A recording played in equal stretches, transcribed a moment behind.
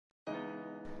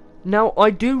Now, I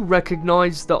do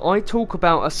recognise that I talk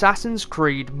about Assassin's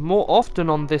Creed more often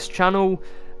on this channel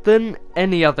than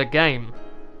any other game,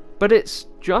 but it's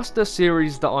just a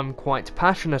series that I'm quite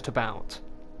passionate about.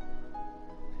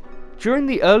 During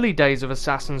the early days of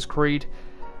Assassin's Creed,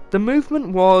 the movement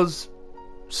was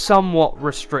somewhat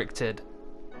restricted.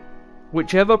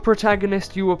 Whichever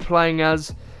protagonist you were playing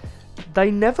as,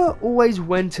 they never always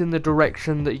went in the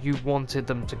direction that you wanted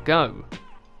them to go.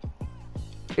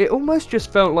 It almost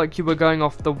just felt like you were going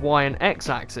off the Y and X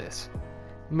axis,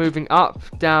 moving up,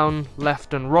 down,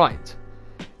 left and right,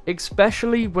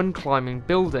 especially when climbing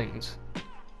buildings.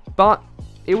 But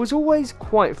it was always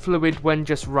quite fluid when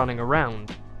just running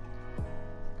around.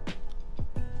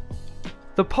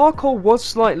 The parkour was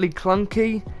slightly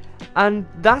clunky, and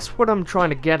that's what I'm trying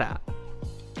to get at.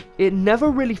 It never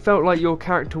really felt like your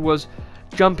character was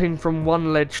jumping from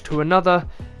one ledge to another.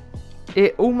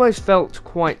 It almost felt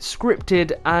quite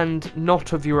scripted and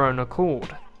not of your own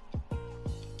accord.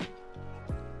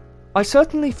 I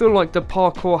certainly feel like the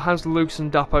parkour has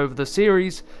loosened up over the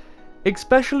series,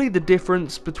 especially the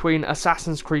difference between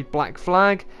Assassin's Creed Black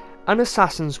Flag and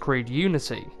Assassin's Creed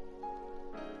Unity.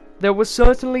 There was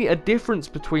certainly a difference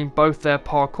between both their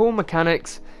parkour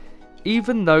mechanics,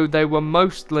 even though they were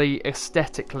mostly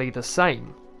aesthetically the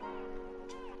same.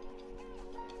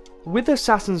 With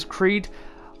Assassin's Creed,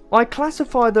 I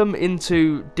classify them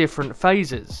into different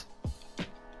phases.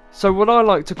 So what I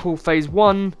like to call Phase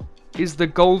 1 is the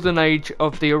golden age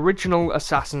of the original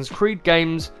Assassin's Creed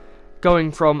games, going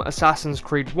from Assassin's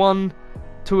Creed 1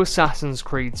 to Assassin's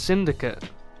Creed Syndicate.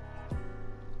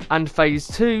 And Phase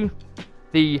 2,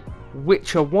 the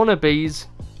Witcher wannabes,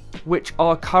 which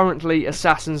are currently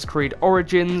Assassin's Creed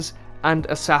Origins and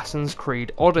Assassin's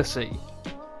Creed Odyssey.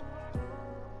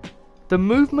 The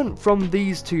movement from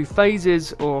these two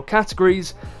phases or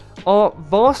categories are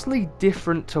vastly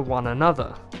different to one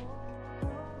another.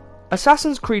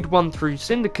 Assassin's Creed 1 through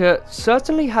Syndicate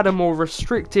certainly had a more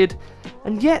restricted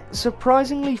and yet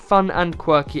surprisingly fun and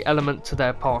quirky element to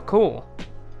their parkour.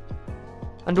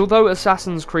 And although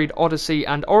Assassin's Creed Odyssey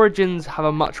and Origins have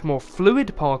a much more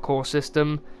fluid parkour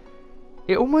system,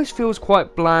 it almost feels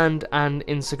quite bland and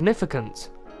insignificant.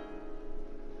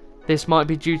 This might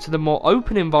be due to the more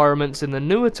open environments in the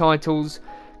newer titles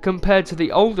compared to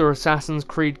the older Assassin's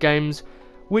Creed games,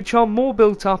 which are more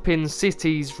built up in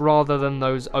cities rather than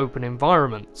those open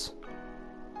environments.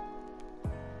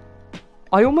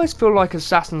 I almost feel like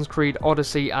Assassin's Creed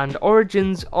Odyssey and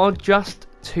Origins are just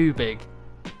too big.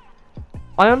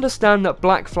 I understand that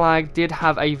Black Flag did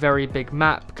have a very big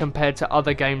map compared to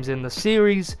other games in the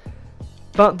series,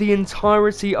 but the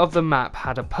entirety of the map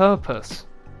had a purpose.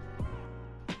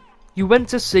 You went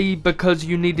to sea because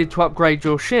you needed to upgrade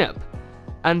your ship,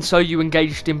 and so you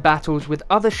engaged in battles with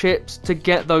other ships to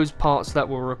get those parts that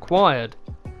were required.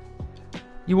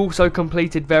 You also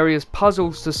completed various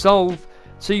puzzles to solve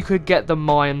so you could get the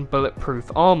Mayan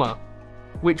bulletproof armor,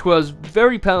 which was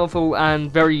very powerful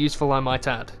and very useful, I might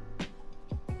add.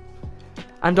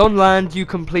 And on land you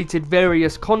completed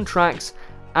various contracts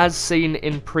as seen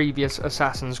in previous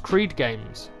Assassin's Creed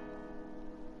games.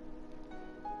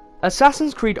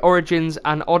 Assassin's Creed Origins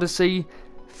and Odyssey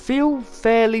feel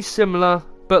fairly similar,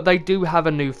 but they do have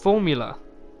a new formula.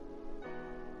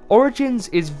 Origins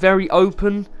is very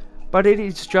open, but it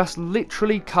is just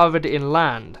literally covered in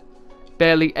land,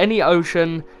 barely any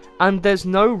ocean, and there's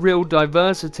no real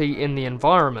diversity in the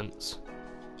environments.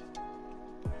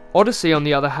 Odyssey, on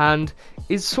the other hand,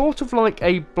 is sort of like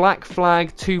a Black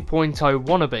Flag 2.0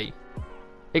 wannabe,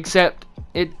 except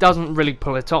it doesn't really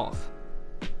pull it off.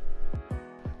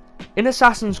 In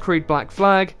Assassin's Creed Black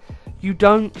Flag, you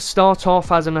don't start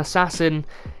off as an assassin.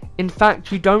 In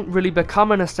fact, you don't really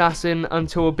become an assassin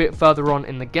until a bit further on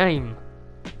in the game.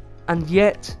 And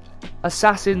yet,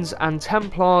 assassins and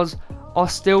Templars are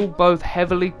still both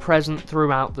heavily present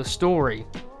throughout the story.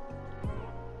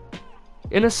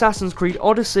 In Assassin's Creed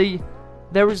Odyssey,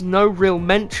 there is no real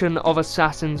mention of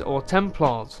assassins or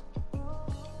Templars.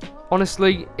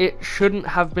 Honestly, it shouldn't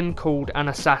have been called an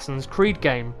Assassin's Creed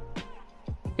game.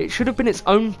 It should have been its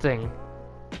own thing,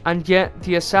 and yet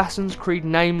the Assassin's Creed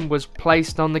name was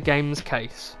placed on the game's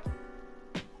case.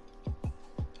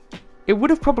 It would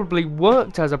have probably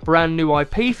worked as a brand new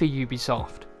IP for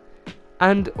Ubisoft,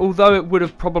 and although it would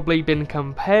have probably been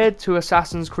compared to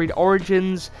Assassin's Creed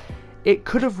Origins, it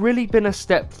could have really been a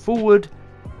step forward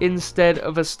instead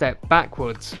of a step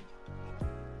backwards.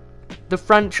 The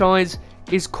franchise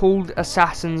is called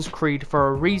Assassin's Creed for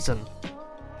a reason.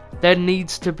 There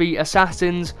needs to be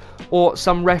assassins or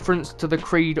some reference to the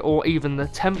Creed or even the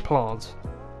Templars.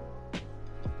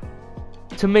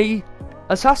 To me,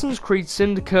 Assassin's Creed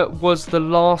Syndicate was the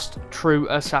last true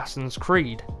Assassin's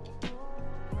Creed.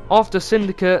 After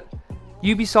Syndicate,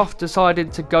 Ubisoft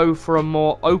decided to go for a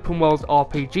more open world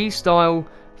RPG style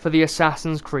for the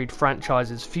Assassin's Creed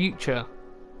franchise's future.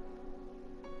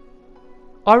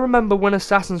 I remember when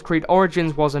Assassin's Creed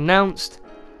Origins was announced,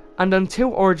 and until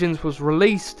Origins was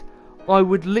released, I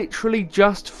would literally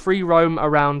just free roam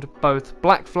around both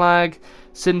Black Flag,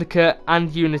 Syndicate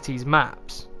and Unity's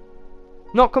maps.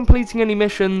 Not completing any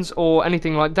missions or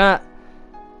anything like that,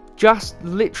 just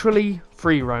literally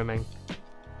free roaming.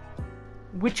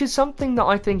 Which is something that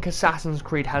I think Assassin's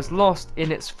Creed has lost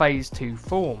in its Phase 2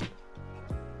 form.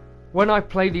 When I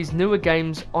play these newer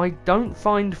games, I don't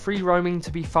find free roaming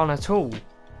to be fun at all.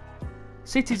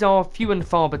 Cities are few and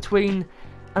far between,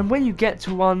 and when you get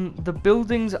to one, the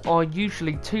buildings are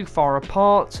usually too far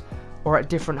apart or at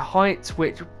different heights,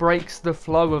 which breaks the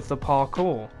flow of the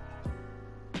parkour.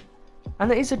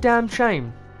 And it is a damn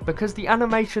shame, because the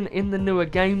animation in the newer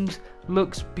games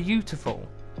looks beautiful.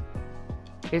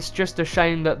 It's just a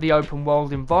shame that the open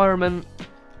world environment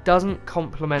doesn't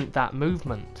complement that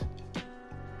movement.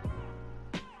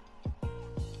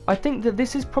 I think that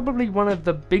this is probably one of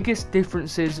the biggest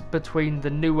differences between the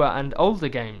newer and older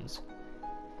games.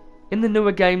 In the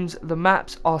newer games, the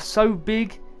maps are so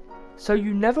big, so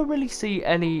you never really see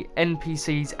any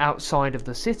NPCs outside of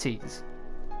the cities.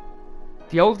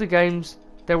 The older games,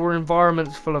 there were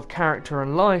environments full of character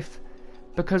and life,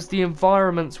 because the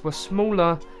environments were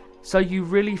smaller, so you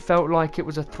really felt like it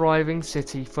was a thriving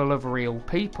city full of real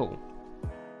people.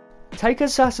 Take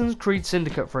Assassin's Creed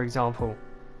Syndicate for example.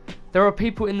 There are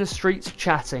people in the streets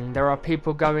chatting, there are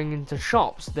people going into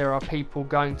shops, there are people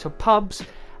going to pubs,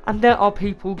 and there are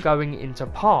people going into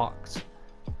parks.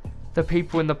 The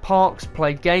people in the parks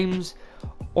play games,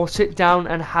 or sit down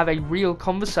and have a real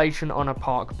conversation on a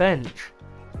park bench.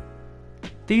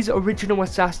 These original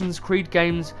Assassin's Creed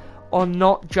games are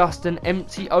not just an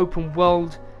empty open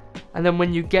world, and then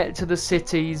when you get to the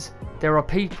cities, there are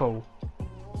people.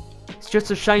 It's just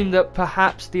a shame that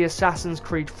perhaps the Assassin's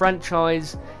Creed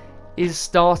franchise is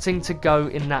starting to go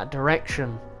in that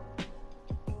direction.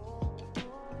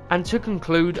 And to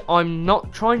conclude, I'm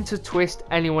not trying to twist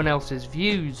anyone else's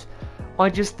views. I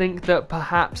just think that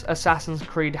perhaps Assassin's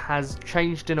Creed has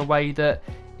changed in a way that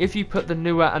if you put the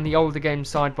newer and the older games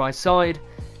side by side,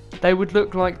 they would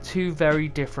look like two very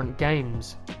different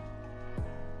games.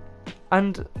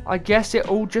 And I guess it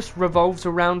all just revolves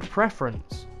around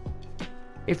preference.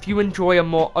 If you enjoy a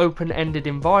more open-ended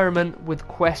environment with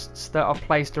quests that are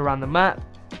placed around the map,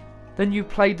 then you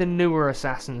play the newer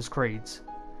Assassin's Creeds.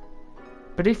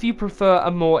 But if you prefer a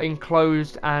more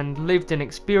enclosed and lived-in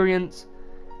experience,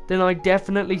 then I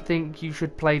definitely think you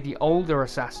should play the older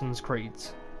Assassin's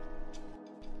Creeds.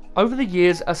 Over the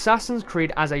years, Assassin's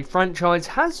Creed as a franchise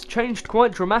has changed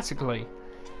quite dramatically.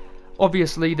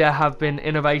 Obviously, there have been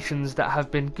innovations that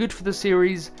have been good for the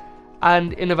series,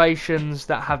 and innovations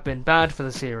that have been bad for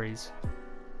the series.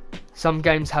 Some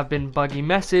games have been buggy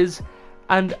messes,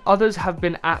 and others have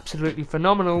been absolutely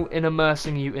phenomenal in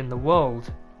immersing you in the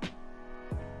world.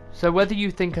 So whether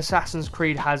you think Assassin's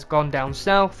Creed has gone down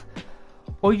south,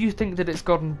 or you think that it's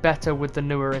gotten better with the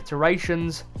newer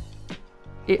iterations,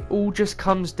 it all just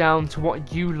comes down to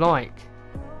what you like.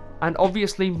 And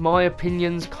obviously my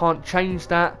opinions can't change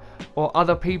that, or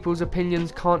other people's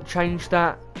opinions can't change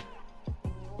that.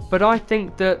 But I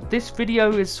think that this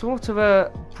video is sort of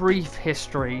a brief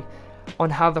history on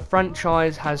how the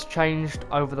franchise has changed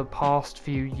over the past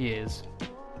few years.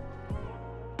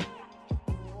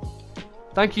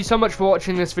 Thank you so much for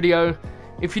watching this video.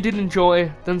 If you did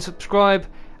enjoy, then subscribe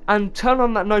and turn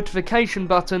on that notification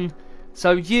button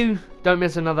so you don't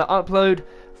miss another upload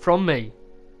from me.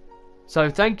 So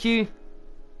thank you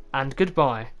and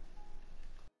goodbye.